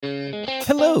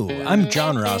Hello, I'm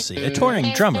John Rossi, a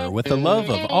touring drummer with a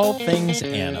love of all things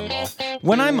animal.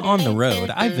 When I'm on the road,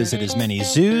 I visit as many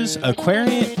zoos,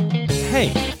 aquariums...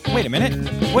 Hey, wait a minute.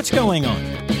 What's going on?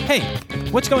 Hey,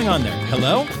 what's going on there?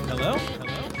 Hello? Hello?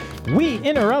 Hello? We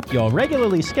interrupt your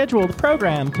regularly scheduled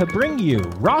program to bring you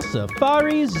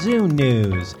Rossafari Zoo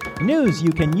News. News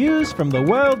you can use from the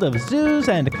world of zoos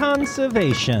and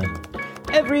conservation.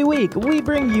 Every week, we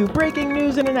bring you breaking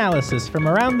news and analysis from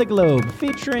around the globe,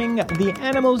 featuring the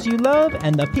animals you love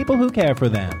and the people who care for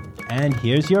them. And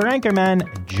here's your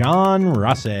anchorman, John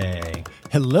Rossi.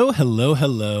 Hello, hello,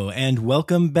 hello, and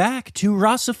welcome back to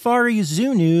Rossafari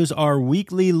Zoo News, our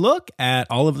weekly look at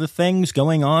all of the things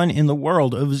going on in the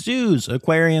world of zoos,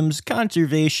 aquariums,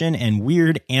 conservation, and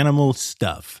weird animal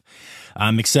stuff.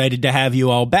 I'm excited to have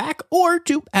you all back, or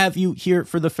to have you here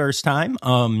for the first time.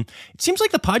 It seems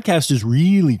like the podcast is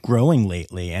really growing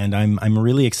lately, and I'm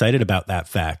really excited about that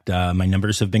fact. My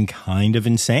numbers have been kind of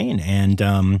insane, and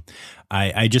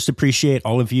I just appreciate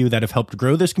all of you that have helped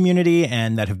grow this community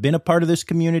and that have been a part of this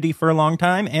community for a long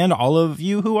time, and all of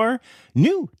you who are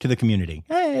new to the community.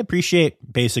 I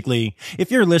appreciate, basically,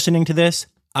 if you're listening to this,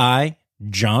 I,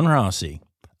 John Rossi,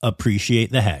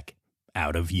 appreciate the heck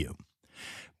out of you.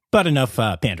 But enough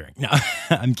pandering. No,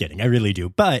 I'm kidding. I really do.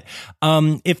 But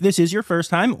if this is your first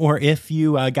time, or if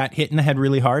you got hit in the head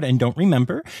really hard and don't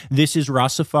remember, this is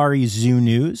Rossafari Zoo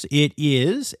News. It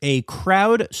is a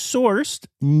crowd-sourced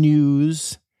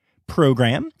news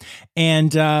program.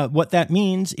 And what that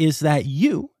means is that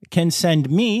you can send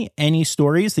me any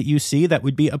stories that you see that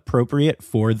would be appropriate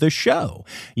for the show.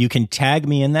 You can tag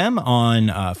me in them on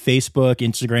Facebook,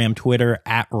 Instagram, Twitter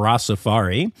at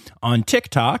Rossafari, on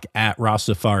TikTok at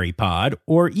RossafariPod,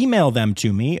 or email them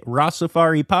to me,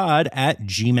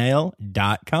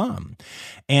 rossafaripod@gmail.com.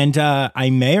 And I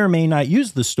may or may not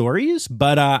use the stories,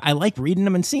 but I like reading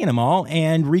them and seeing them all.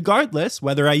 And regardless,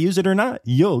 whether I use it or not,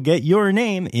 you'll get your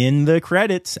name in the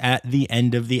credits at the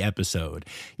end of the episode.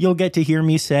 You'll get to hear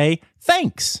me say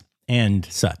thanks and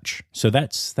such. So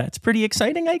that's pretty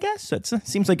exciting, I guess. That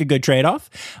seems like a good trade-off.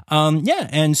 Yeah,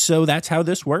 and so that's how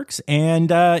this works.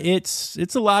 And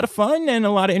it's a lot of fun and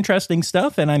a lot of interesting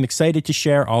stuff, and I'm excited to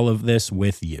share all of this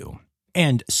with you.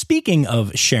 And speaking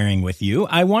of sharing with you,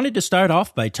 I wanted to start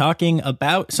off by talking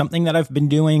about something that I've been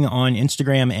doing on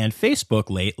Instagram and Facebook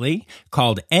lately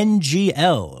called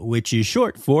NGL, which is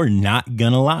short for Not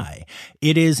Gonna Lie.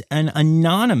 It is an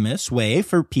anonymous way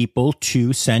for people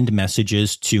to send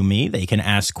messages to me. They can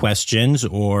ask questions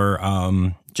or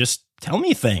just tell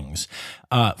me things.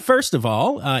 First of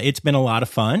all, it's been a lot of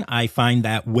fun. I find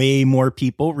that way more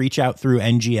people reach out through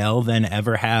NGL than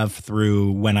ever have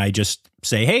through when I just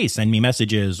say, hey, send me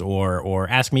messages or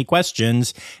ask me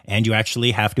questions, and you actually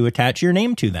have to attach your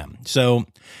name to them. So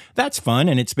that's fun,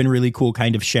 and it's been really cool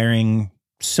kind of sharing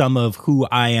some of who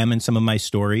I am and some of my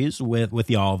stories with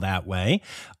y'all that way.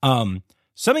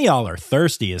 Some of y'all are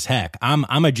thirsty as heck.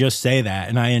 I'ma just say that,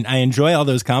 and I enjoy all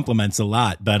those compliments a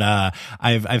lot. But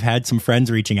I've had some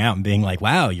friends reaching out and being like,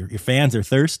 "Wow, your fans are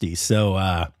thirsty."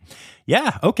 So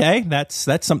yeah, okay, that's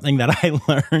something that I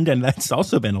learned, and that's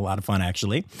also been a lot of fun,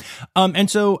 actually. And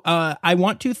so I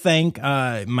want to thank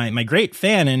my great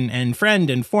fan and friend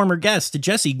and former guest,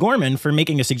 Jesse Gorman, for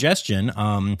making a suggestion,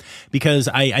 because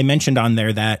I mentioned on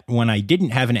there that when I didn't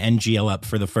have an NGL up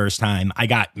for the first time, I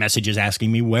got messages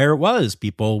asking me where it was.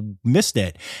 People missed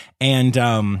it.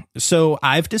 And so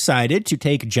I've decided to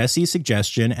take Jesse's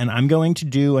suggestion, and I'm going to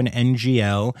do an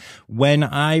NGL when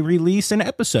I release an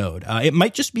episode. It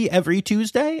might just be every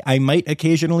Tuesday. I might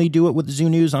occasionally do it with Zoo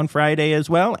News on Friday as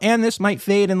well. And this might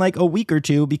fade in like a week or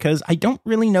two because I don't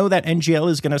really know that NGL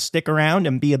is going to stick around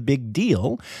and be a big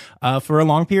deal for a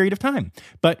long period of time.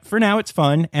 But for now, it's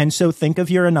fun. And so think of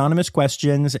your anonymous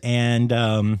questions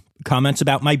and comments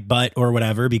about my butt or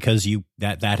whatever, because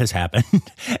that has happened.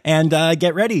 And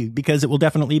get ready, because it will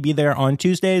definitely be there on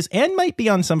Tuesdays and might be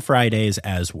on some Fridays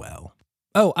as well.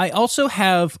 Oh, I also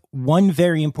have one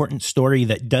very important story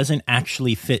that doesn't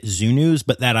actually fit Zoo News,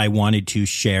 but that I wanted to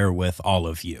share with all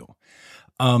of you.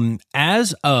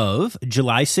 As of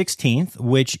July 16th,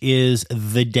 which is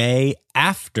the day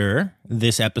after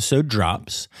this episode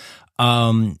drops,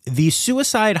 the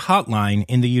suicide hotline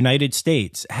in the United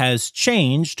States has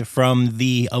changed from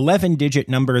the 11-digit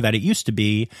number that it used to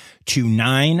be to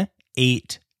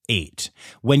 988.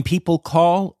 When people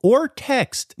call or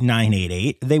text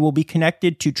 988, they will be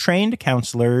connected to trained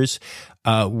counselors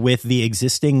with the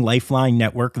existing Lifeline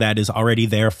network that is already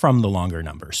there from the longer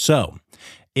number. So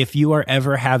if you are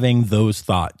ever having those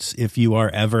thoughts, if you are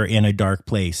ever in a dark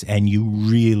place and you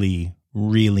really,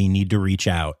 really need to reach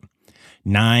out,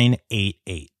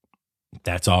 988.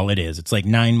 That's all it is. It's like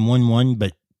 911,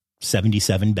 but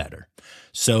 77 better.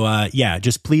 So, yeah,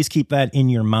 just please keep that in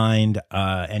your mind.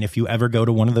 And if you ever go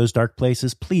to one of those dark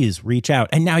places, please reach out.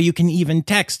 And now you can even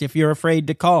text if you're afraid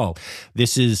to call.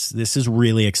 This is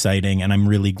really exciting. And I'm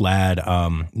really glad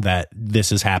that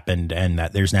this has happened and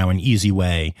that there's now an easy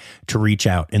way to reach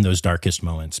out in those darkest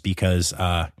moments because,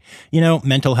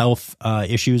 mental health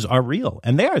issues are real,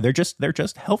 and they're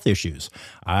just health issues.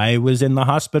 I was in the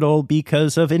hospital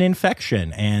because of an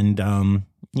infection, and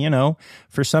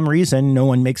for some reason, no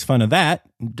one makes fun of that,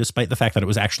 despite the fact that it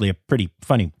was actually a pretty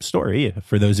funny story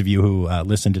for those of you who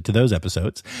listened to those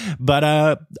episodes.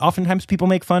 But oftentimes people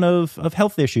make fun of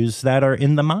health issues that are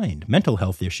in the mind, mental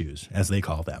health issues, as they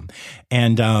call them.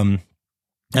 And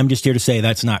I'm just here to say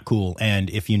that's not cool. And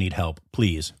if you need help,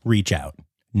 please reach out.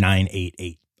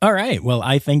 988. All right. Well,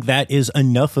 I think that is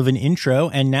enough of an intro.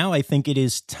 And now I think it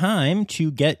is time to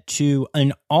get to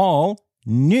an all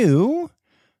new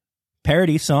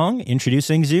parody song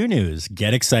introducing Zoo News.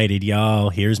 Get excited, y'all.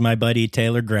 Here's my buddy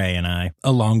Taylor Gray and I,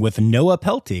 along with Noah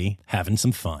Pelty, having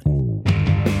some fun.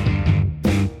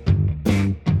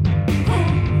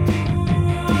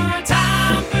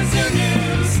 Time for Zoo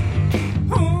News.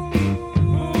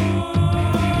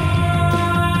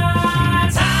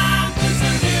 Time for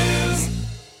Zoo News.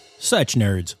 Such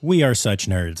nerds. We are such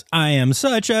nerds. I am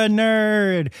such a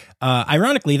nerd.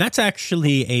 Ironically, that's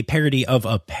actually a parody of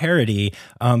a parody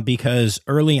because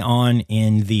early on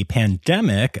in the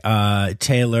pandemic,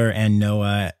 Taylor and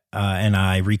Noah and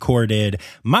I recorded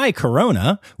My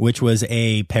Corona, which was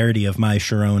a parody of My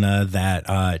Sharona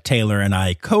that Taylor and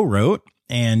I co-wrote.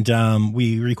 And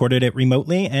we recorded it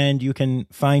remotely, and you can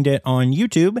find it on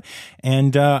YouTube.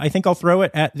 And I think I'll throw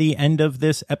it at the end of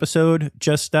this episode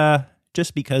just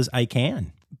because I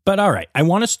can. But all right, I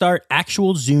want to start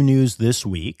actual Zoo News this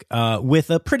week with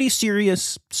a pretty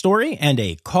serious story and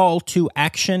a call to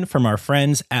action from our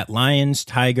friends at Lions,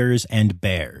 Tigers, and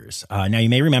Bears. Now, you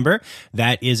may remember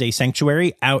that is a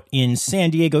sanctuary out in San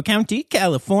Diego County,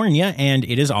 California, and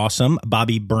it is awesome.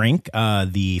 Bobby Brink,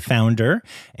 the founder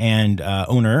and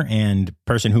owner and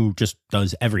person who just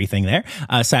does everything there,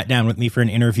 sat down with me for an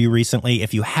interview recently.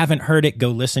 If you haven't heard it, go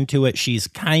listen to it. She's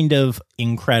kind of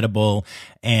incredible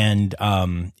and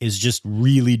is just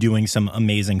really doing some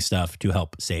amazing stuff to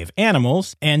help save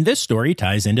animals. And this story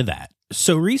ties into that.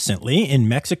 So recently in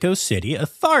Mexico City,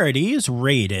 authorities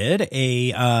raided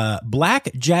a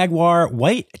black jaguar,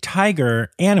 white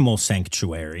tiger animal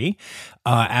sanctuary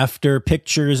after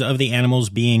pictures of the animals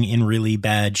being in really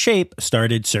bad shape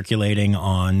started circulating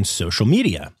on social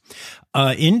media.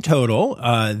 In total,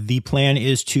 the plan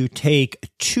is to take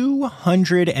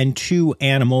 202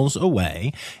 animals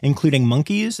away, including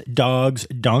monkeys, dogs,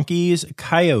 donkeys,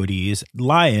 coyotes,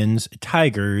 lions,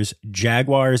 tigers,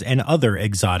 jaguars, and other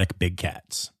exotic big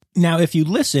cats. Now, if you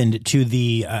listened to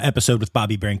the episode with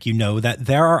Bobby Brink, you know that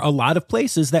there are a lot of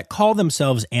places that call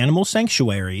themselves animal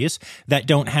sanctuaries that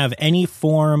don't have any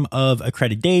form of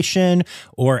accreditation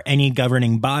or any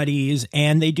governing bodies,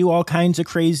 and they do all kinds of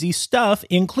crazy stuff,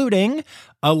 including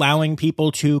allowing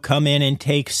people to come in and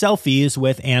take selfies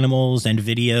with animals and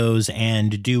videos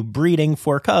and do breeding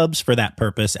for cubs for that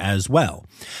purpose as well.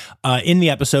 In the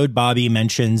episode, Bobby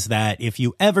mentions that if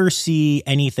you ever see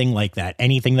anything like that,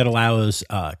 anything that allows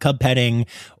cub petting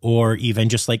or even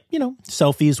just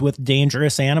selfies with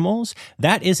dangerous animals,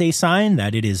 that is a sign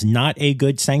that it is not a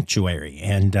good sanctuary.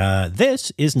 And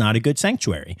this is not a good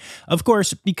sanctuary. Of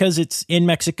course, because it's in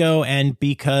Mexico and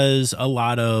because a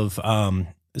lot of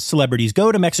celebrities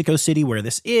go to Mexico City where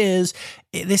this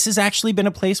has actually been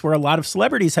a place where a lot of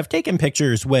celebrities have taken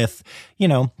pictures with,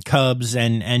 cubs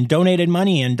and donated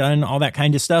money and done all that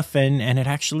kind of stuff. And it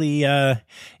actually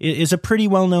is a pretty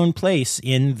well-known place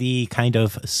in the kind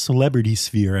of celebrity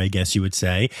sphere, I guess you would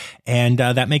say. And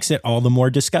that makes it all the more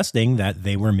disgusting that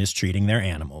they were mistreating their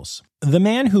animals. The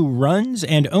man who runs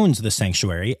and owns the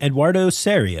sanctuary, Eduardo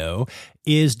Serio,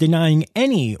 is denying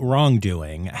any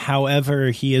wrongdoing. However,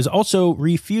 he is also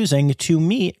refusing to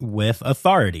meet with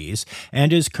authorities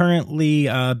and is currently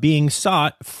being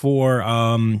sought for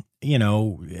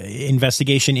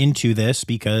investigation into this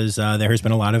because there has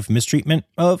been a lot of mistreatment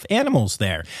of animals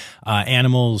there.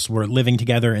 Animals were living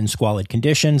together in squalid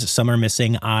conditions. Some are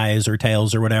missing eyes or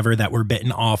tails or whatever that were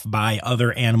bitten off by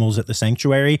other animals at the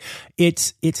sanctuary.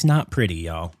 It's not pretty,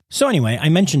 y'all. So anyway, I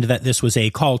mentioned that this was a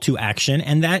call to action,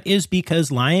 and that is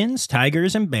because Lions,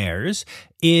 Tigers, and Bears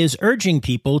is urging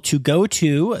people to go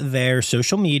to their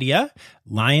social media,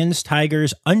 Lions,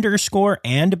 Tigers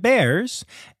 _and Bears,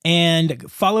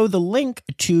 and follow the link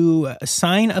to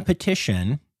sign a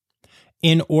petition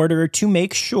in order to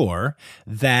make sure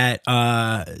that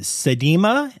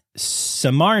Sedima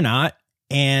Samarnat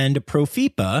and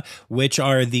Profipa, which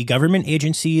are the government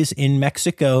agencies in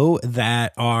Mexico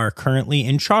that are currently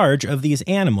in charge of these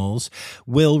animals,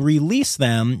 will release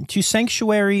them to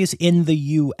sanctuaries in the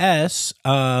U.S.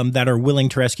 That are willing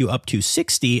to rescue up to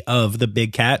 60 of the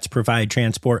big cats, provide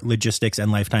transport, logistics,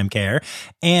 and lifetime care,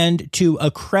 and to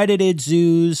accredited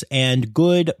zoos and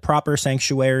good, proper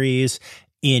sanctuaries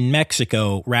in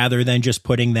Mexico, rather than just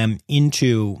putting them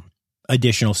into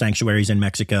additional sanctuaries in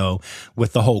Mexico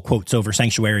with the whole quotes over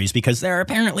sanctuaries, because there are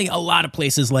apparently a lot of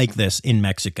places like this in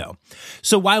Mexico.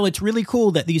 So while it's really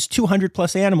cool that these 200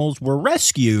 plus animals were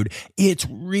rescued, it's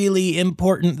really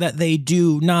important that they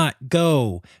do not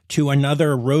go to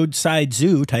another roadside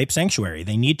zoo type sanctuary.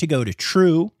 They need to go to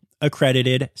true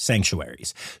accredited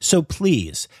sanctuaries. So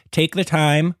please take the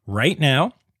time right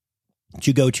now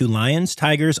to go to Lions,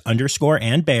 Tigers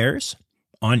 _ Bears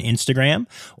on Instagram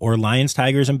or Lions,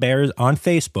 Tigers, and Bears on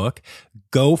Facebook.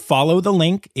 Go follow the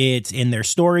link. It's in their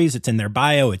stories. It's in their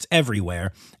bio. It's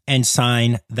everywhere. And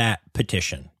sign that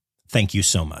petition. Thank you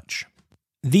so much.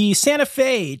 The Santa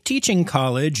Fe Teaching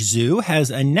College Zoo has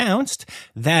announced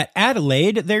that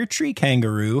Adelaide, their tree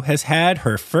kangaroo, has had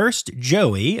her first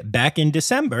joey back in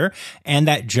December, and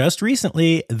that just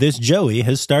recently this joey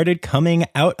has started coming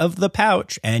out of the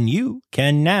pouch, and you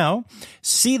can now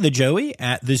see the joey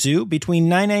at the zoo between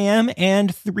 9 a.m.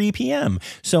 and 3 p.m.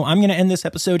 So I'm going to end this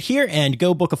episode here and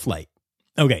go book a flight.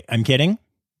 Okay, I'm kidding.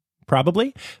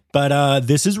 Probably. But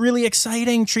this is really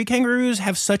exciting. Tree kangaroos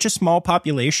have such a small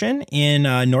population in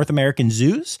North American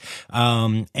zoos,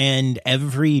 and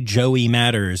every joey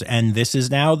matters. And this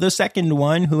is now the second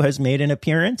one who has made an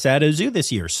appearance at a zoo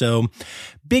this year. So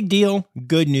big deal.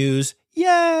 Good news.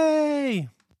 Yay!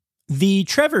 The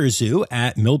Trevor Zoo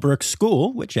at Millbrook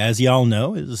School, which, as y'all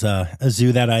know, is a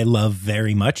zoo that I love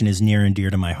very much and is near and dear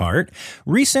to my heart,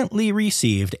 recently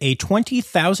received a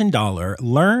 $20,000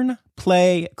 Learn,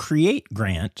 Play, Create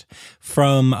grant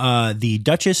from the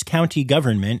Dutchess County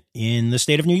government in the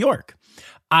state of New York.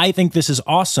 I think this is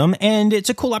awesome, and it's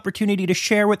a cool opportunity to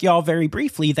share with y'all very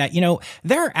briefly that,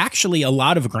 there are actually a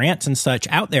lot of grants and such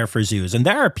out there for zoos, and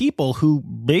there are people who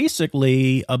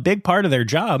basically a big part of their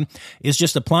job is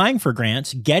just applying for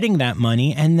grants, getting that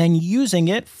money, and then using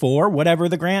it for whatever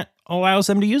the grant allows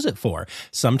them to use it for.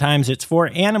 Sometimes it's for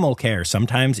animal care.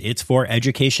 Sometimes it's for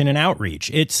education and outreach.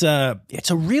 It's a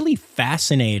really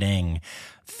fascinating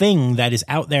thing that is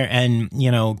out there. And,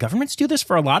 governments do this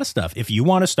for a lot of stuff. If you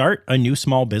want to start a new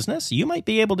small business, you might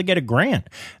be able to get a grant.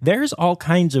 There's all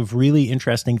kinds of really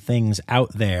interesting things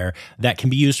out there that can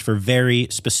be used for very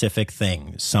specific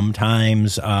things.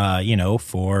 Sometimes,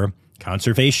 for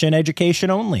conservation education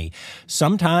only.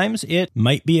 Sometimes it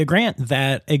might be a grant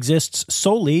that exists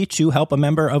solely to help a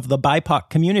member of the BIPOC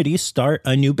community start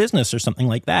a new business or something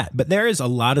like that. But there is a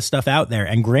lot of stuff out there,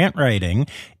 and grant writing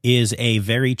is a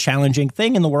very challenging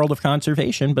thing in the world of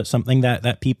conservation, but something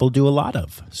that people do a lot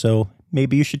of. So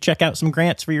maybe you should check out some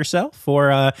grants for yourself,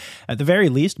 or at the very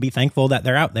least, be thankful that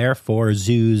they're out there for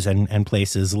zoos and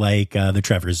places like the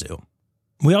Trevor Zoo.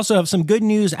 We also have some good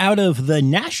news out of the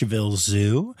Nashville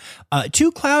Zoo.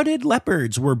 2 clouded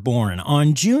leopards were born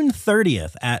on June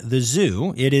 30th at the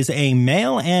zoo. It is a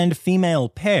male and female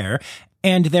pair,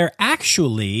 and they're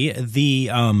actually the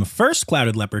first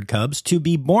clouded leopard cubs to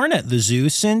be born at the zoo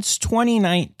since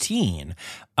 2019.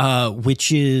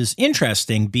 Which is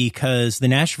interesting because the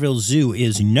Nashville Zoo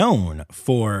is known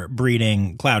for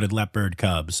breeding clouded leopard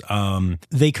cubs.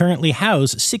 They currently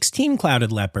house 16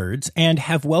 clouded leopards and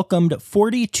have welcomed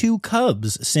 42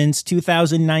 cubs since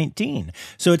 2019.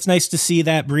 So it's nice to see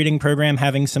that breeding program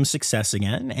having some success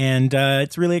again, and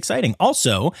it's really exciting.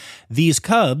 Also, these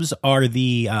cubs are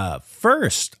the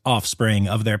first offspring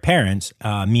of their parents,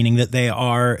 meaning that they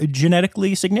are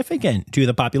genetically significant to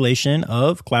the population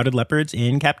of clouded leopards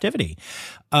in captivity.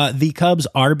 The cubs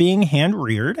are being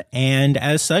hand-reared, and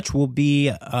as such will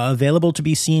be available to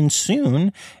be seen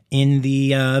soon in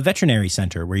the veterinary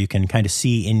center, where you can kind of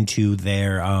see into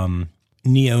their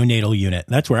neonatal unit.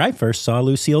 That's where I first saw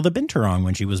Lucille the Binturong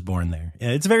when she was born there.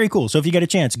 It's very cool. So if you get a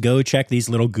chance, go check these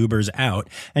little goobers out,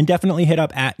 and definitely hit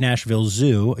up at Nashville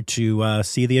Zoo to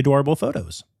see the adorable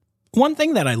photos. One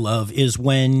thing that I love is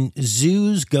when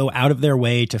zoos go out of their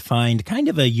way to find kind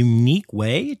of a unique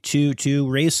way to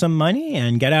raise some money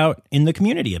and get out in the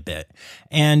community a bit.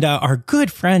 And our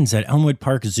good friends at Elmwood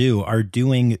Park Zoo are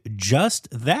doing just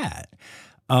that.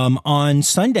 On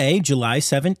Sunday, July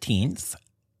 17th,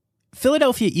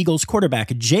 Philadelphia Eagles quarterback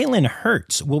Jalen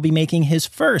Hurts will be making his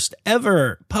first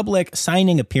ever public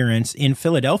signing appearance in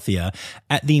Philadelphia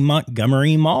at the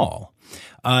Montgomery Mall.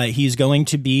 He's going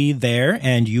to be there,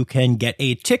 and you can get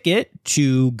a ticket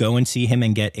to go and see him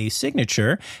and get a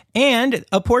signature. And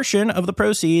a portion of the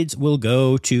proceeds will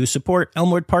go to support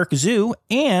Elmwood Park Zoo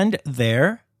and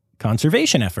their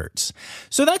conservation efforts.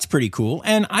 So that's pretty cool.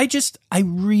 And I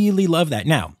really love that.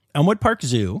 Now, Elmwood Park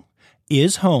Zoo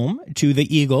is home to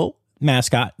the eagle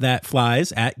mascot that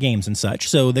flies at games and such,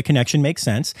 so the connection makes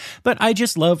sense. But I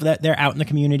just love that they're out in the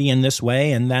community in this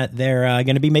way, and that they're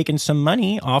going to be making some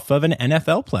money off of an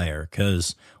NFL player,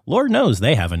 because Lord knows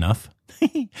they have enough.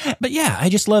 But yeah, I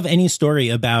just love any story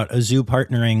about a zoo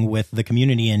partnering with the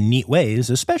community in neat ways,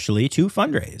 especially to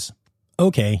fundraise.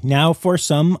 Okay, now for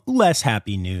some less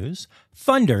happy news.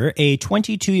 Thunder, a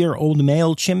 22-year-old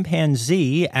male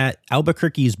chimpanzee at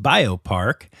Albuquerque's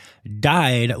biopark,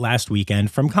 died last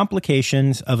weekend from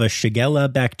complications of a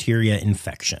Shigella bacteria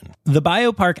infection. The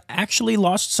biopark actually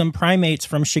lost some primates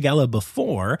from Shigella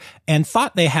before and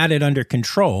thought they had it under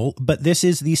control, but this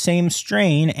is the same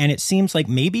strain, and it seems like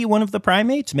maybe one of the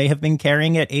primates may have been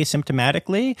carrying it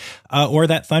asymptomatically, or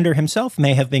that Thunder himself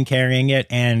may have been carrying it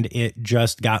and it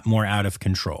just got more out of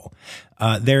control.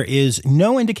 There is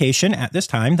no indication at this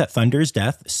time that Thunder's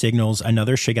death signals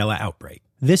another Shigella outbreak.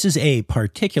 This is a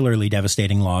particularly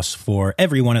devastating loss for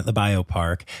everyone at the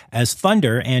biopark, as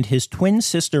Thunder and his twin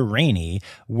sister Rainy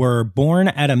were born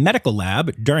at a medical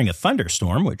lab during a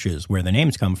thunderstorm, which is where the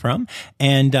names come from,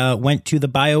 and went to the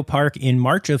biopark in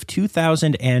March of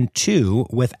 2002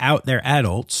 without their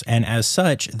adults, and as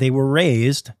such, they were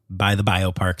raised by the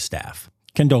biopark staff.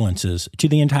 Condolences to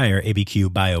the entire ABQ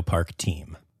biopark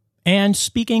team. And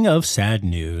speaking of sad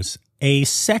news, a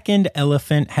second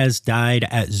elephant has died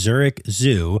at Zurich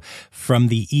Zoo from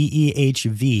the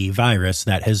EEHV virus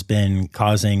that has been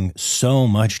causing so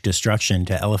much destruction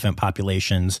to elephant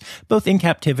populations, both in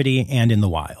captivity and in the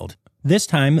wild. This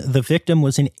time, the victim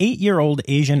was an 8-year-old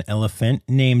Asian elephant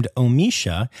named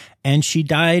Omisha, and she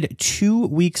died 2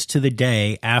 weeks to the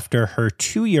day after her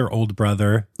 2-year-old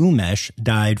brother, Umesh,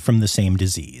 died from the same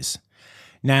disease.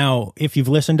 Now, if you've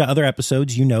listened to other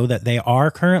episodes, you know that they are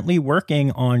currently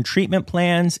working on treatment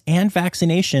plans and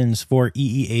vaccinations for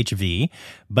EEHV,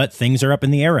 but things are up in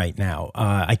the air right now.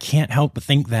 I can't help but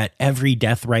think that every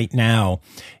death right now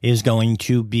is going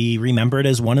to be remembered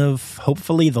as one of,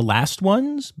 hopefully, the last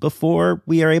ones before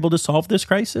we are able to solve this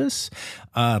crisis.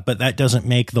 But that doesn't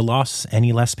make the loss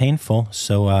any less painful.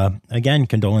 So, again,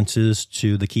 condolences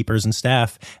to the keepers and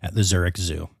staff at the Zurich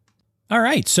Zoo. All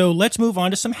right, so let's move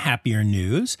on to some happier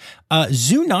news.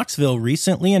 Zoo Knoxville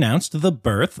recently announced the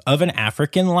birth of an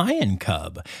African lion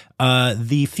cub.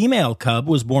 The female cub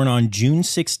was born on June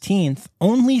 16th,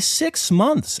 only 6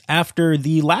 months after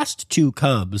the last 2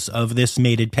 cubs of this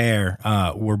mated pair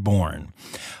were born.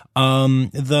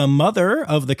 The mother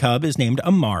of the cub is named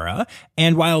Amara,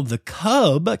 and while the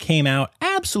cub came out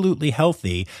absolutely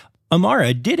healthy,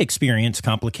 Amara did experience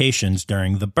complications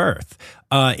during the birth.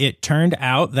 It turned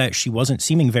out that she wasn't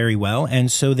seeming very well,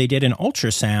 and so they did an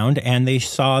ultrasound, and they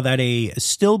saw that a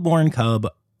stillborn cub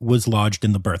was lodged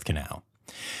in the birth canal.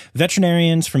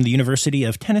 Veterinarians from the University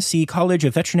of Tennessee College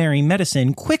of Veterinary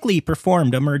Medicine quickly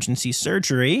performed emergency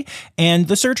surgery, and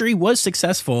the surgery was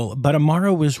successful, but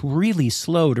Amara was really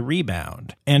slow to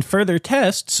rebound. And further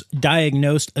tests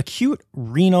diagnosed acute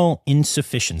renal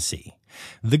insufficiency.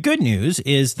 The good news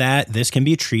is that this can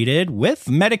be treated with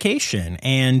medication,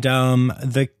 and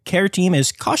the care team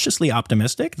is cautiously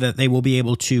optimistic that they will be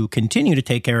able to continue to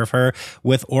take care of her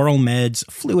with oral meds,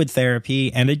 fluid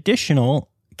therapy, and additional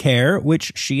care,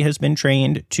 which she has been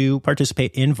trained to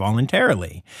participate in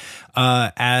voluntarily.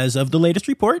 As of the latest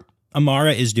report,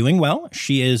 Amara is doing well.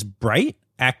 She is bright,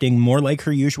 acting more like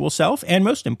her usual self, and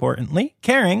most importantly,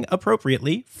 caring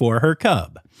appropriately for her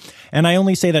cub. And I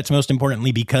only say that's most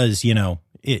importantly because, you know,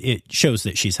 it shows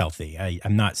that she's healthy.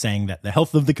 I'm not saying that the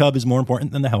health of the cub is more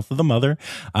important than the health of the mother.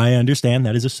 I understand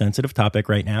that is a sensitive topic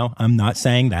right now. I'm not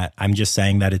saying that. I'm just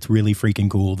saying that it's really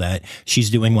freaking cool that she's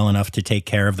doing well enough to take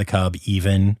care of the cub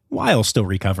even while still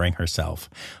recovering herself.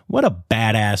 What a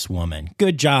badass woman.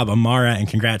 Good job, Amara, and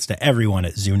congrats to everyone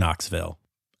at Zoo Knoxville.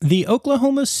 The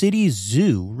Oklahoma City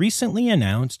Zoo recently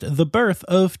announced the birth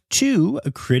of 2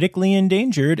 critically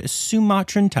endangered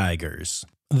Sumatran tigers.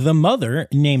 The mother,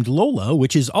 named Lola,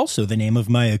 which is also the name of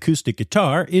my acoustic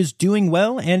guitar, is doing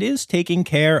well and is taking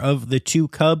care of the 2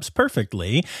 cubs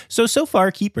perfectly. So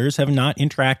far, keepers have not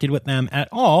interacted with them at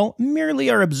all, merely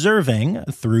are observing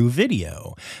through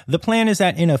video. The plan is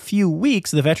that in a few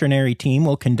weeks, the veterinary team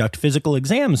will conduct physical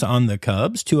exams on the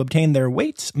cubs to obtain their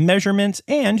weights, measurements,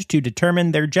 and to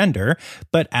determine their gender.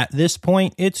 But at this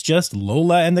point, it's just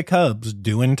Lola and the cubs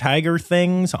doing tiger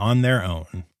things on their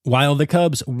own. While the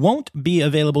cubs won't be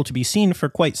available to be seen for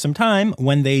quite some time,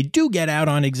 when they do get out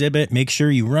on exhibit, make sure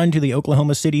you run to the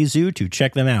Oklahoma City Zoo to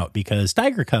check them out because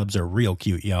tiger cubs are real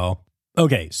cute, y'all.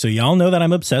 Okay, so y'all know that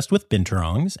I'm obsessed with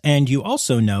binturongs, and you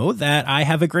also know that I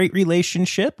have a great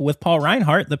relationship with Paul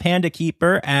Reinhardt, the panda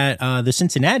keeper at the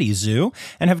Cincinnati Zoo,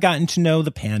 and have gotten to know the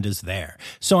pandas there.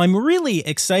 So I'm really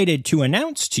excited to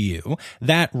announce to you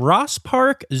that Ross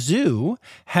Park Zoo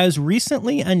has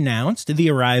recently announced the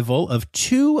arrival of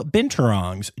 2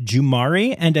 binturongs,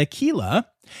 Jumari and Aquila,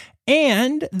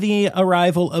 and the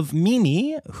arrival of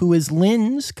Mimi, who is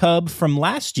Lynn's cub from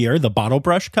last year, the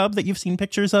bottlebrush cub that you've seen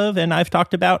pictures of and I've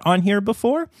talked about on here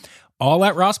before, all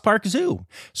at Ross Park Zoo.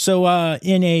 So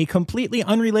in a completely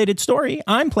unrelated story,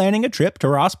 I'm planning a trip to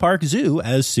Ross Park Zoo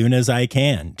as soon as I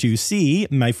can to see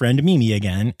my friend Mimi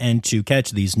again and to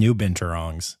catch these new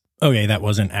binturongs. Okay, that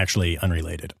wasn't actually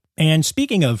unrelated. And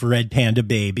speaking of red panda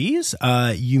babies,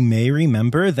 you may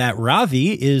remember that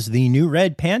Ravi is the new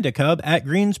red panda cub at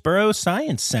Greensboro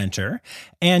Science Center.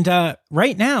 And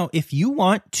right now, if you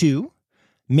want to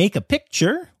make a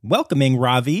picture welcoming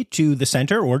Ravi to the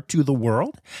center or to the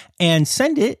world and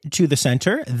send it to the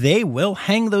center, they will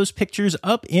hang those pictures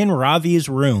up in Ravi's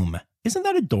room. Isn't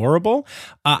that adorable?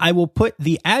 I will put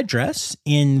the address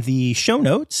in the show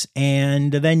notes,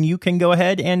 and then you can go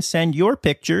ahead and send your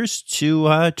pictures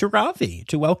to Ravi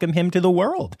to welcome him to the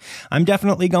world. I'm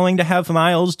definitely going to have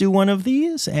Miles do one of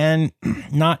these and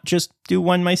not just do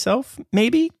one myself,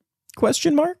 maybe? ?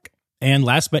 And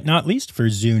last but not least for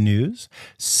zoo news,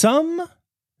 some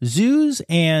zoos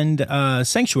and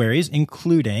sanctuaries,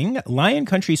 including Lion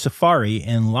Country Safari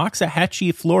in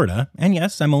Loxahatchee, Florida, and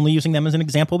yes, I'm only using them as an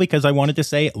example because I wanted to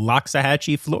say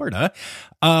Loxahatchee, Florida,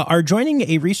 are joining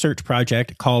a research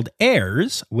project called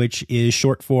AIRS, which is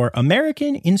short for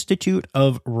American Institute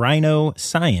of Rhino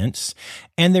Science,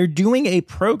 and they're doing a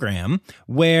program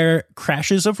where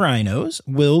crashes of rhinos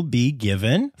will be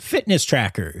given fitness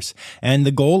trackers. And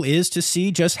the goal is to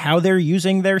see just how they're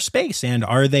using their space and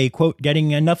are they, quote, getting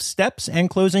enough steps and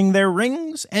closing their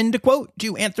rings, end quote,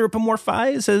 to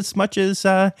anthropomorphize as much as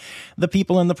the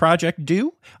people in the project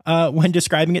do when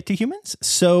describing it to humans.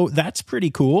 So that's pretty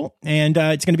cool. And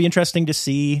it's going to be interesting to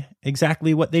see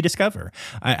exactly what they discover.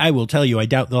 I will tell you, I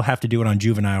doubt they'll have to do it on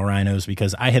juvenile rhinos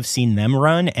because I have seen them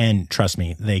run and trust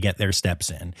me, they get their steps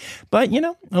in. But, you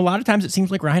know, a lot of times it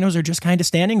seems like rhinos are just kind of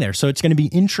standing there. So it's going to be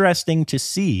interesting to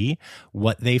see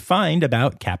what they find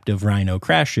about captive rhino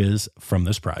crashes from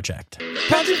this project.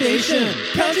 Conservation,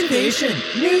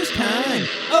 news time.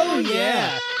 Oh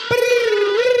yeah.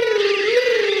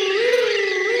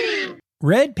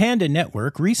 Red Panda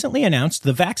Network recently announced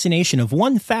the vaccination of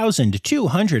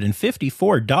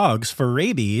 1,254 dogs for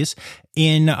rabies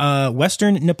in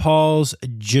western Nepal's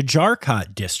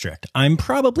Jharkhand district. I'm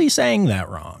probably saying that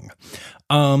wrong.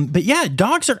 But yeah,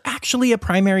 dogs are actually a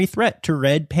primary threat to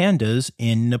red pandas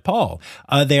in Nepal.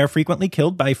 They are frequently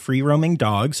killed by free-roaming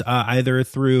dogs, either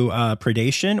through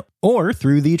predation or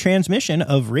through the transmission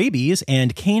of rabies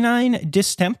and canine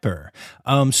distemper.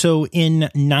 So in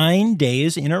 9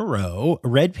 days in a row,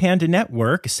 Red Panda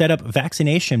Network set up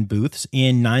vaccination booths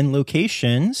in 9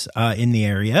 locations in the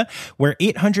area where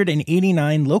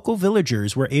 889 local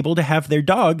villagers were able to have their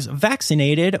dogs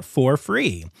vaccinated for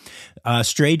free.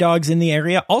 Stray dogs in the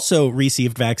area also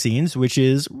received vaccines, which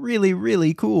is really,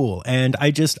 really cool. And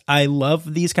I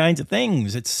love these kinds of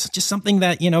things. It's just something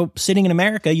that, you know, sitting in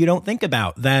America, you don't think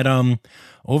about that.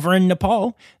 Over in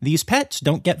Nepal, these pets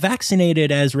don't get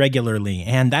vaccinated as regularly,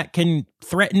 and that can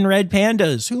threaten red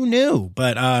pandas. Who knew?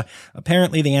 But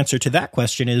apparently the answer to that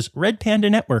question is Red Panda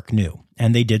Network knew,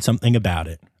 and they did something about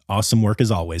it. Awesome work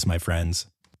as always, my friends.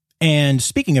 And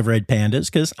speaking of red pandas,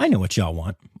 because I know what y'all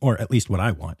want, or at least what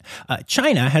I want,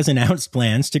 China has announced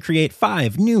plans to create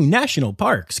 5 new national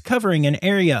parks covering an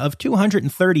area of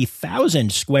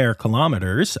 230,000 square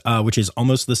kilometers, which is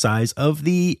almost the size of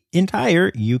the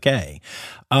entire UK.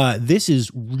 This is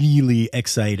really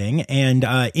exciting. And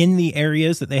in the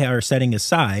areas that they are setting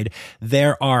aside,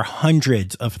 there are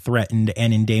hundreds of threatened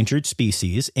and endangered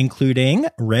species, including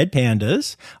red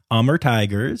pandas, Amur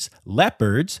tigers,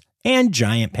 leopards, and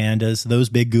giant pandas. Those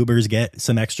big goobers get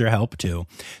some extra help too.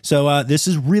 So this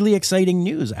is really exciting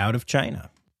news out of China.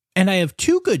 And I have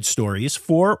 2 good stories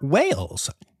for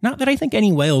whales. Not that I think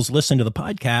any whales listen to the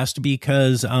podcast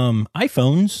because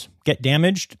iPhones get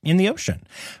damaged in the ocean.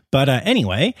 But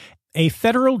anyway, A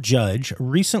federal judge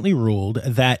recently ruled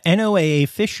that NOAA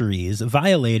fisheries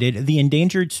violated the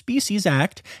Endangered Species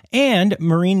Act and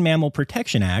Marine Mammal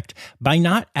Protection Act by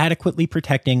not adequately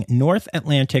protecting North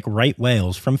Atlantic right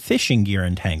whales from fishing gear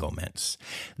entanglements.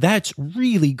 That's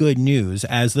really good news,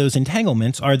 as those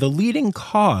entanglements are the leading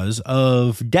cause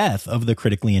of death of the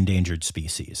critically endangered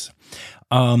species.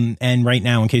 And right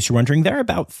now, in case you're wondering, there are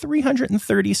about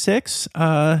 336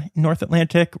 North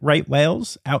Atlantic right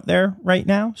whales out there right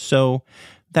now. So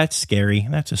that's scary.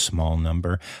 That's a small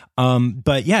number.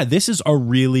 But yeah, this is a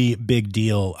really big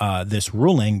deal, this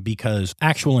ruling, because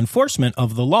actual enforcement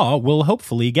of the law will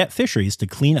hopefully get fisheries to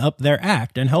clean up their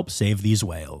act and help save these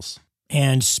whales.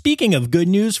 And speaking of good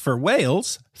news for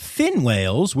whales, fin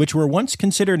whales, which were once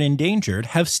considered endangered,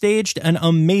 have staged an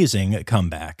amazing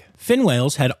comeback. Fin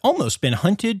whales had almost been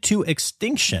hunted to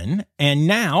extinction, and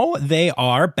now they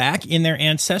are back in their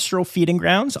ancestral feeding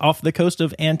grounds off the coast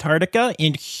of Antarctica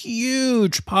in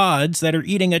huge pods that are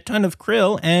eating a ton of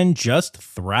krill and just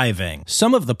thriving.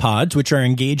 Some of the pods, which are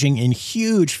engaging in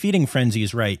huge feeding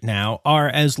frenzies right now, are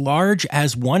as large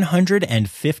as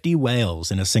 150 whales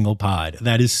in a single pod.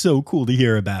 That is so cool to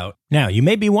hear about. Now, you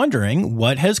may be wondering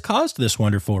what has caused this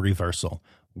wonderful reversal.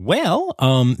 Well,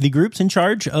 the groups in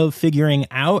charge of figuring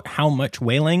out how much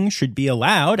whaling should be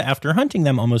allowed after hunting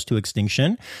them almost to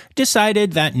extinction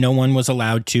decided that no one was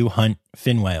allowed to hunt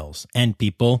fin whales, and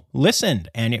people listened,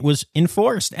 and it was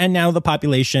enforced, and now the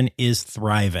population is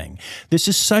thriving. This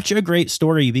is such a great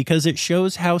story because it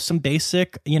shows how some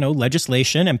basic,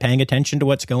 legislation and paying attention to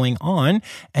what's going on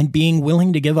and being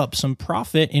willing to give up some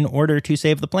profit in order to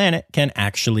save the planet can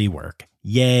actually work.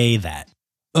 Yay, that.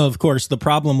 Of course, the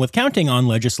problem with counting on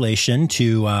legislation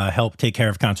to help take care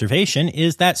of conservation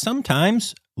is that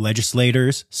sometimes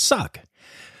legislators suck.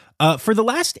 For the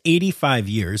last 85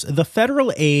 years, the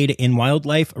Federal Aid in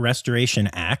Wildlife Restoration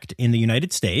Act in the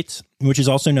United States, which is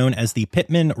also known as the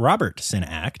Pittman-Robertson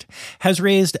Act, has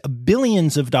raised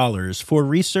billions of dollars for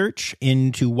research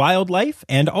into wildlife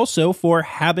and also for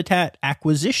habitat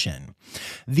acquisition.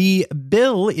 The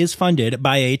bill is funded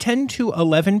by a 10 to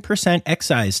 11%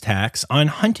 excise tax on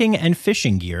hunting and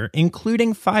fishing gear,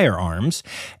 including firearms,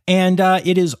 and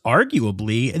it is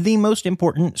arguably the most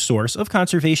important source of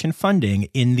conservation funding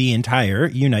in the entire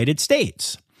United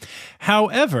States.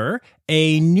 However,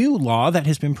 a new law that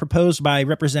has been proposed by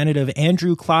Representative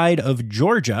Andrew Clyde of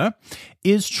Georgia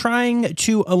is trying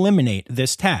to eliminate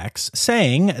this tax,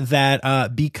 saying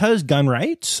that because gun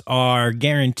rights are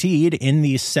guaranteed in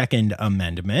the Second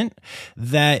Amendment,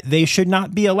 that they should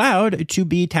not be allowed to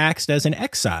be taxed as an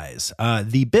excise.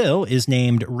 The bill is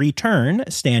named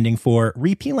RETURN, standing for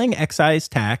Repealing Excise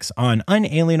Tax on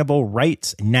Unalienable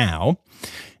Rights Now.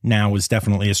 Now is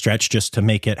definitely a stretch just to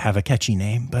make it have a catchy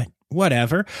name, but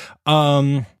whatever.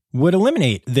 Would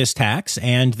eliminate this tax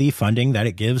and the funding that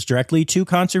it gives directly to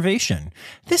conservation.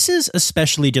 This is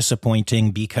especially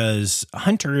disappointing because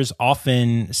hunters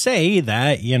often say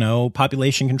that,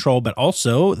 population control, but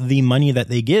also the money that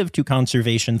they give to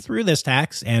conservation through this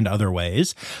tax and other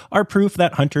ways are proof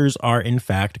that hunters are in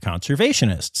fact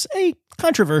conservationists. A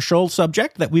controversial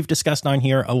subject that we've discussed on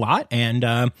here a lot, and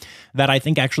that I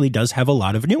think actually does have a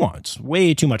lot of nuance.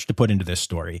 Way too much to put into this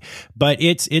story, but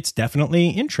it's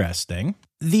definitely interesting.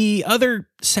 The other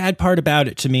sad part about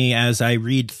it to me as I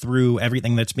read through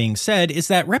everything that's being said is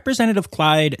that Representative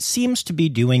Clyde seems to be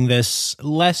doing this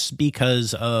less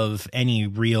because of any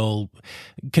real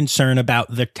concern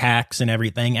about the tax and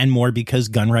everything, and more because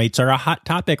gun rights are a hot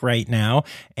topic right now,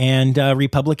 and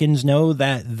Republicans know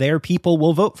that their people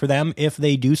will vote for them if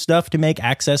they do stuff to make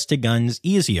access to guns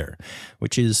easier,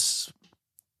 which is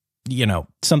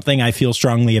something I feel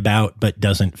strongly about, but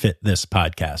doesn't fit this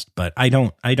podcast. But I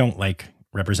don't like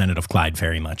Representative Clyde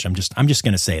very much. I'm just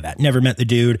going to say that. Never met the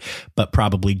dude, but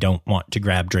probably don't want to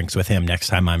grab drinks with him next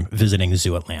time I'm visiting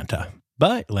Zoo Atlanta.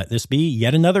 But let this be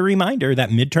yet another reminder that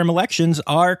midterm elections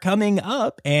are coming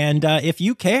up, and if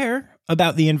you care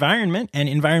about the environment and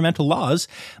environmental laws,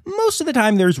 most of the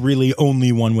time there's really only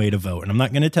one way to vote. And I'm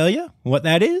not going to tell you what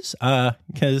that is,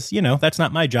 because, that's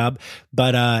not my job.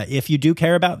 But if you do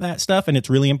care about that stuff and it's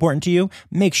really important to you,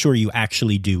 make sure you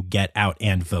actually do get out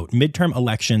and vote. Midterm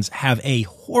elections have a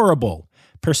horrible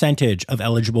percentage of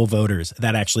eligible voters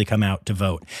that actually come out to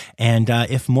vote. And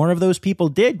if more of those people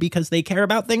did because they care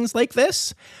about things like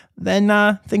this,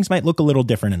 then things might look a little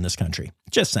different in this country.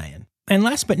 Just saying. And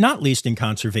last but not least in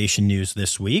conservation news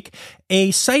this week,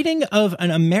 a sighting of an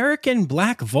American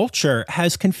black vulture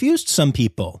has confused some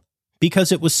people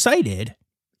because it was sighted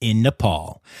in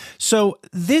Nepal. So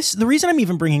the reason I'm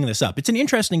even bringing this up, it's an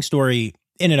interesting story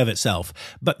in and of itself.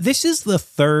 But this is the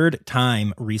third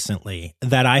time recently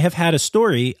that I have had a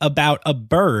story about a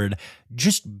bird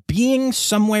just being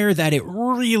somewhere that it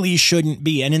really shouldn't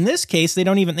be. And in this case, they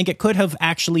don't even think it could have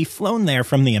actually flown there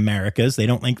from the Americas. They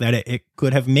don't think that it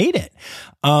could have made it.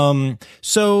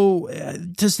 So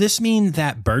does this mean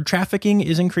that bird trafficking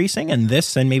is increasing and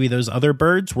this and maybe those other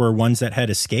birds were ones that had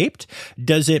escaped?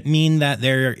 Does it mean that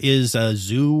there is a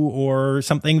zoo or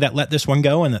something that let this one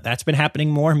go and that's been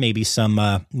happening more? Maybe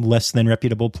some less than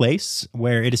reputable place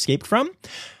where it escaped from?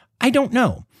 I don't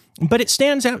know. But it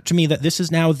stands out to me that this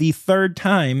is now the third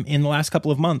time in the last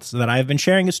couple of months that I've been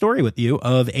sharing a story with you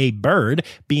of a bird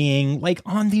being like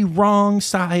on the wrong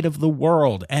side of the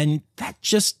world. And that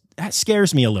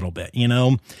scares me a little bit. You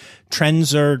know,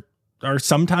 trends are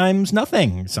sometimes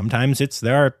nothing. Sometimes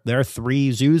there are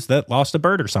 3 zoos that lost a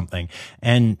bird or something.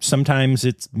 And sometimes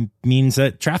it means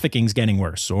that trafficking's getting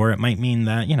worse, or it might mean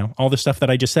that, you know, all the stuff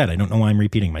that I just said. I don't know why I'm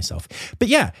repeating myself. But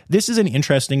yeah, this is an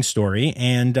interesting story,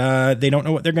 and they don't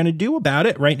know what they're going to do about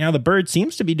it. Right now, the bird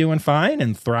seems to be doing fine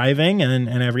and thriving and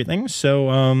everything.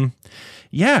 So,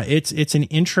 yeah, it's an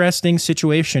interesting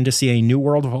situation to see a new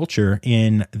world vulture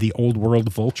in the old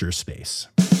world vulture space.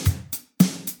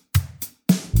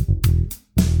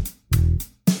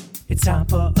 It's time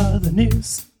for other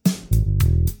news.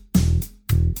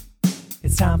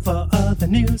 It's time for other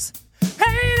news.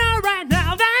 Hey, now, right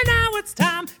now, it's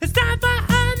time. It's time for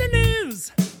other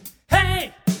news.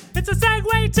 Hey, it's a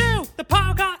segue to the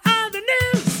part called other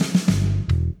news.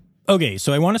 Okay,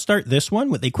 so I want to start this one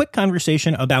with a quick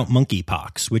conversation about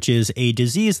monkeypox, which is a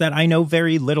disease that I know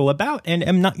very little about and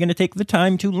am not going to take the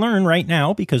time to learn right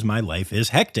now because my life is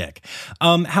hectic.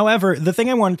 However, the thing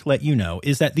I wanted to let you know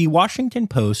is that the Washington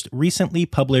Post recently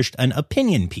published an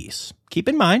opinion piece. Keep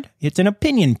in mind, it's an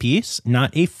opinion piece,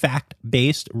 not a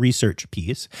fact-based research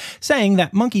piece, saying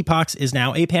that monkeypox is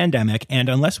now a pandemic, and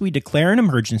unless we declare an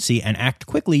emergency and act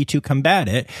quickly to combat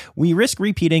it, we risk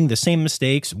repeating the same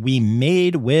mistakes we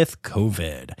made with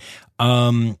COVID.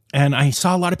 And I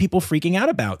saw a lot of people freaking out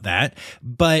about that,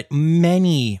 but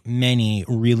many, many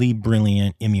really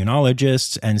brilliant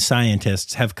immunologists and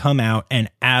scientists have come out and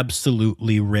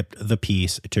absolutely ripped the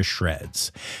piece to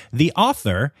shreds. The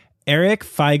author, Eric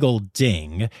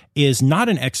Feigl-Ding, is not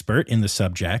an expert in the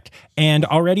subject and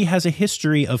already has a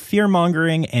history of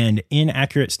fear-mongering and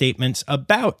inaccurate statements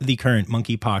about the current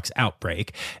monkeypox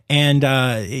outbreak. And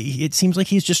it seems like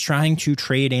he's just trying to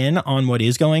trade in on what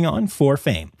is going on for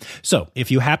fame. So if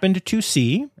you happened to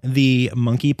see the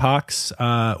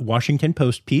monkeypox Washington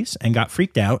Post piece and got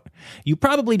freaked out, you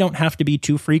probably don't have to be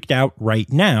too freaked out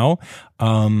right now.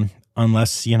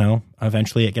 Unless, you know,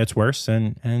 eventually it gets worse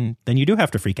and then you do have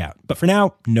to freak out. But for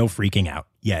now, no freaking out.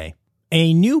 Yay.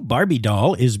 A new Barbie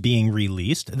doll is being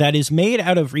released that is made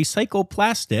out of recycled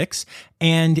plastics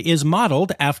and is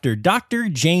modeled after Dr.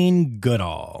 Jane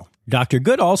Goodall. Dr.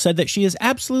 Goodall said that she is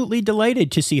absolutely delighted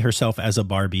to see herself as a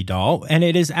Barbie doll, and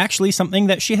it is actually something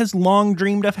that she has long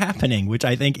dreamed of happening, which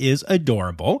I think is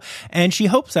adorable, and she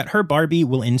hopes that her Barbie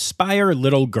will inspire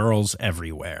little girls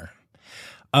everywhere.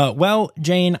 Well,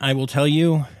 Jane, I will tell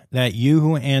you that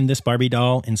you and this Barbie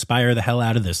doll inspire the hell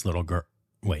out of this little girl.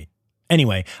 Wait.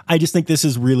 Anyway, I just think this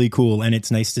is really cool, and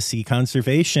it's nice to see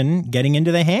conservation getting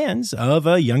into the hands of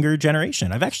a younger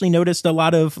generation. I've actually noticed a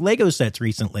lot of Lego sets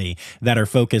recently that are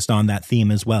focused on that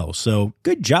theme as well. So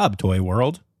good job, Toy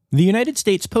World. The United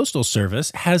States Postal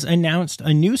Service has announced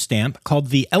a new stamp called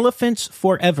the Elephants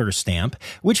Forever stamp,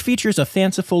 which features a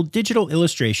fanciful digital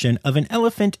illustration of an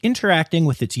elephant interacting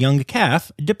with its young calf,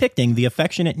 depicting the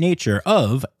affectionate nature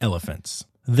of elephants.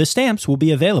 The stamps will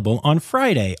be available on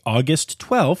Friday, August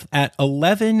 12th at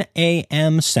 11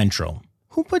 a.m. Central.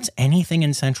 Who puts anything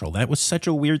in Central? That was such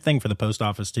a weird thing for the post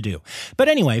office to do. But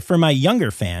anyway, for my younger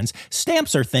fans,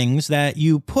 stamps are things that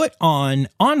you put on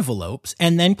envelopes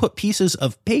and then put pieces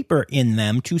of paper in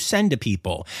them to send to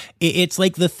people. It's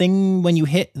like the thing when you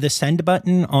hit the send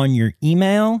button on your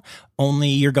email, only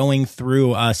you're going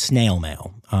through snail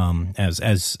mail,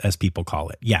 as people call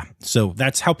it. Yeah, so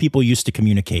that's how people used to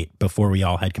communicate before we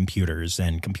all had computers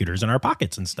and computers in our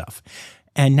pockets and stuff.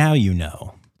 And now you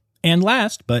know. And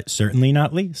last, but certainly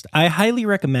not least, I highly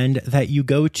recommend that you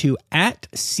go to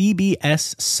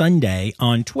 @CBS Sunday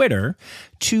on Twitter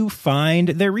to find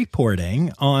their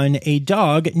reporting on a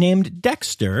dog named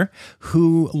Dexter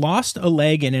who lost a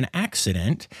leg in an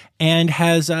accident and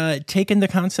has taken the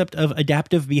concept of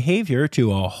adaptive behavior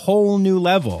to a whole new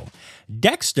level.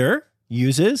 Dexter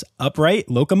uses upright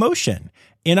locomotion.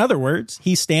 In other words,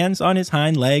 he stands on his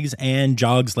hind legs and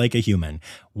jogs like a human.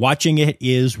 Watching it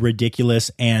is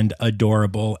ridiculous and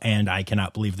adorable, and I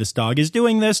cannot believe this dog is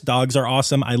doing this. Dogs are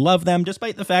awesome. I love them,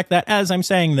 despite the fact that, as I'm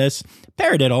saying this,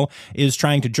 Paradiddle is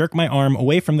trying to jerk my arm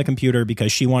away from the computer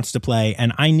because she wants to play,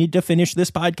 and I need to finish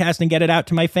this podcast and get it out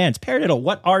to my fans. Paradiddle,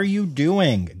 what are you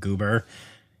doing, goober?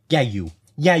 Yeah, you.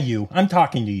 I'm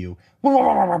talking to you.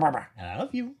 I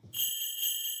love you.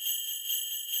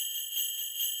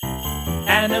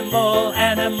 Animal,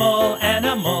 animal,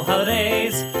 animal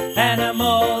holidays.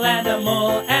 Animal,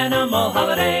 animal, animal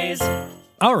holidays.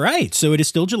 All right, so it is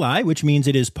still July, which means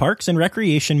it is Parks and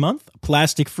Recreation Month,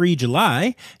 Plastic Free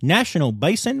July, National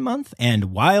Bison Month, and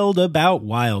Wild About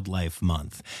Wildlife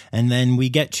Month. And then we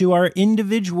get to our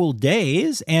individual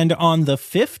days, and on the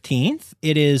 15th,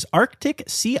 it is Arctic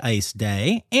Sea Ice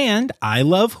Day and I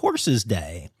Love Horses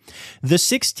Day. The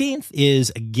 16th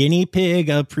is Guinea Pig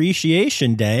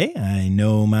Appreciation Day. I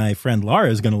know my friend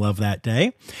Laura is going to love that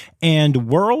day. And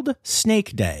World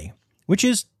Snake Day, which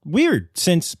is weird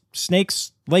since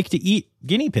snakes like to eat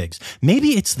guinea pigs.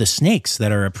 Maybe it's the snakes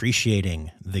that are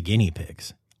appreciating the guinea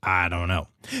pigs. I don't know.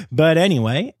 But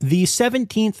anyway, the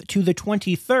 17th to the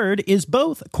 23rd is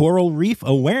both Coral Reef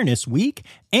Awareness Week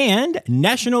and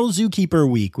National Zookeeper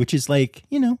Week, which is like,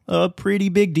 a pretty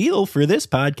big deal for this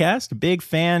podcast. Big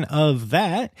fan of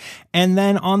that. And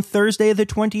then on Thursday, the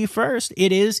 21st,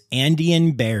 it is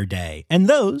Andean Bear Day. And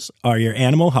those are your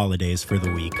animal holidays for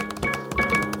the week.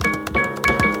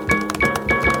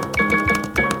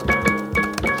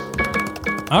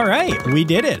 All right, we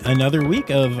did it. Another week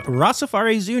of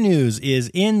Rossafari Zoo News is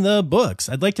in the books.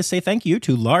 I'd like to say thank you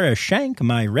to Laura Schenk,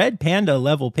 my Red Panda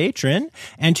level patron,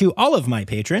 and to all of my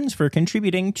patrons for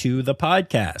contributing to the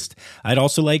podcast. I'd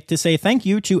also like to say thank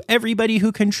you to everybody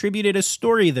who contributed a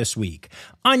story this week.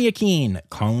 Anya Keene,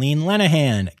 Colleen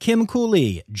Lenahan, Kim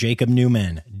Cooley, Jacob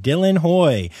Newman, Dylan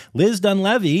Hoy, Liz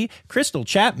Dunlevy, Crystal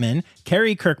Chapman,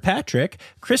 Carrie Kirkpatrick,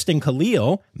 Kristen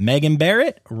Khalil, Megan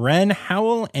Barrett, Ren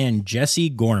Howell, and Jesse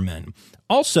Gorman.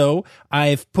 Also,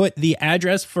 I've put the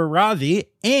address for Ravi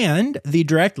and the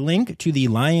direct link to the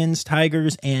lions,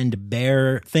 tigers, and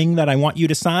bear thing that I want you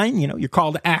to sign, your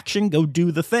call to action, go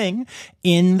do the thing,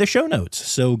 in the show notes.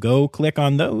 So go click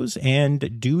on those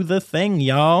and do the thing,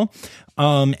 y'all.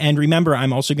 And remember,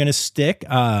 I'm also going to stick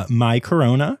my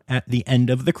Corona at the end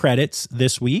of the credits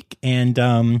this week. And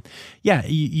the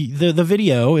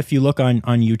video, if you look on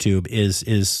YouTube, is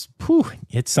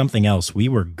it's something else. We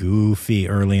were goofy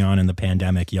early on in the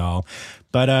pandemic, y'all.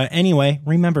 But anyway,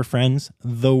 remember, friends,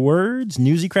 the words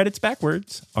Newsy Credits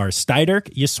backwards are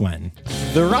Steiderk Yiswen.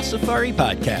 The Rossafari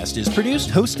podcast is produced,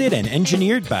 hosted, and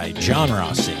engineered by John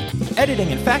Rossi.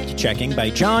 Editing and fact-checking by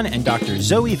John and Dr.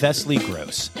 Zoe Vesley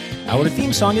Gross. Our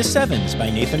theme song is Sevens by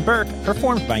Nathan Burke,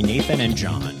 performed by Nathan and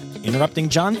John. Interrupting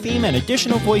John theme and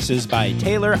additional voices by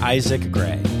Taylor Isaac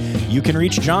Gray. You can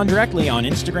reach John directly on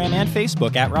Instagram and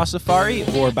Facebook at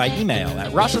Rossafari or by email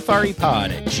at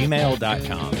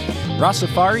rossafaripod@gmail.com.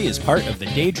 Rossafari is part of the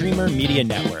Daydreamer Media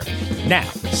Network. Now,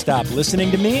 stop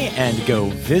listening to me and go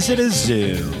visit a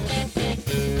zoo.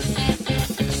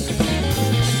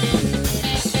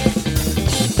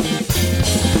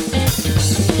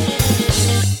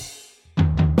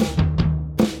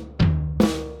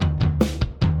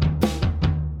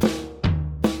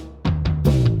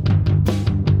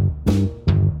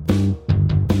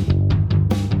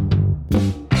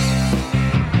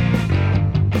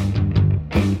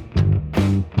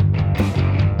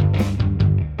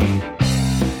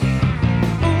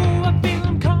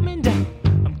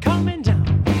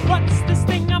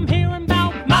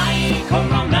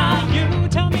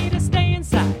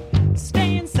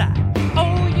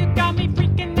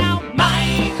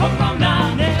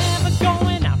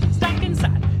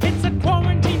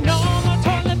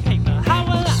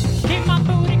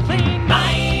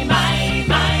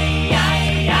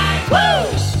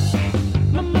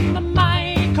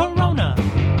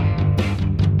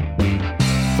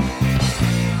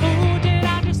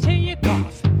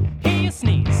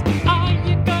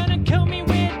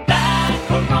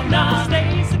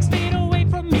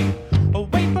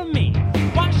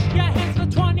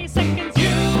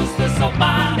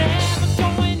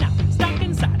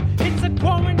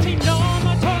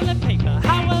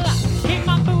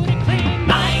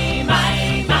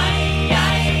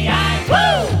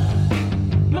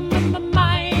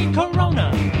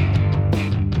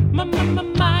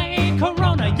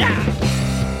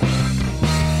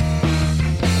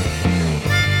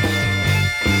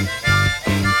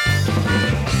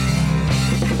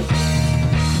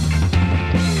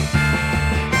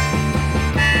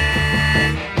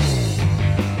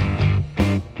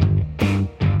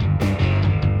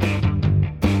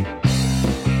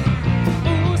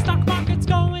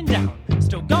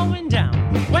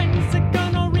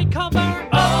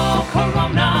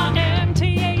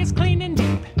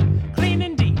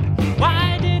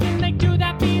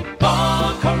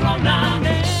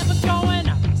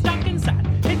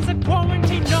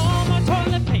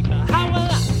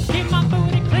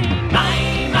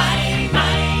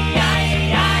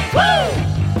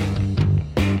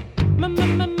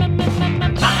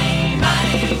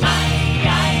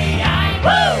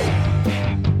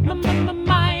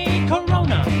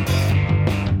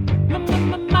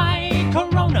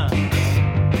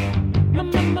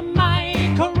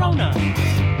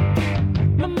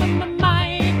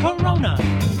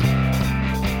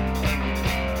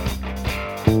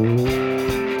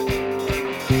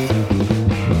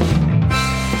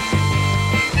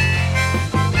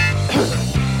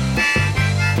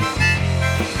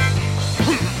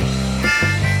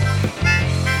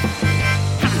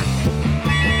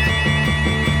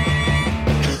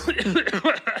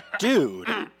 Dude.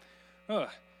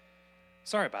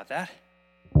 Sorry about that.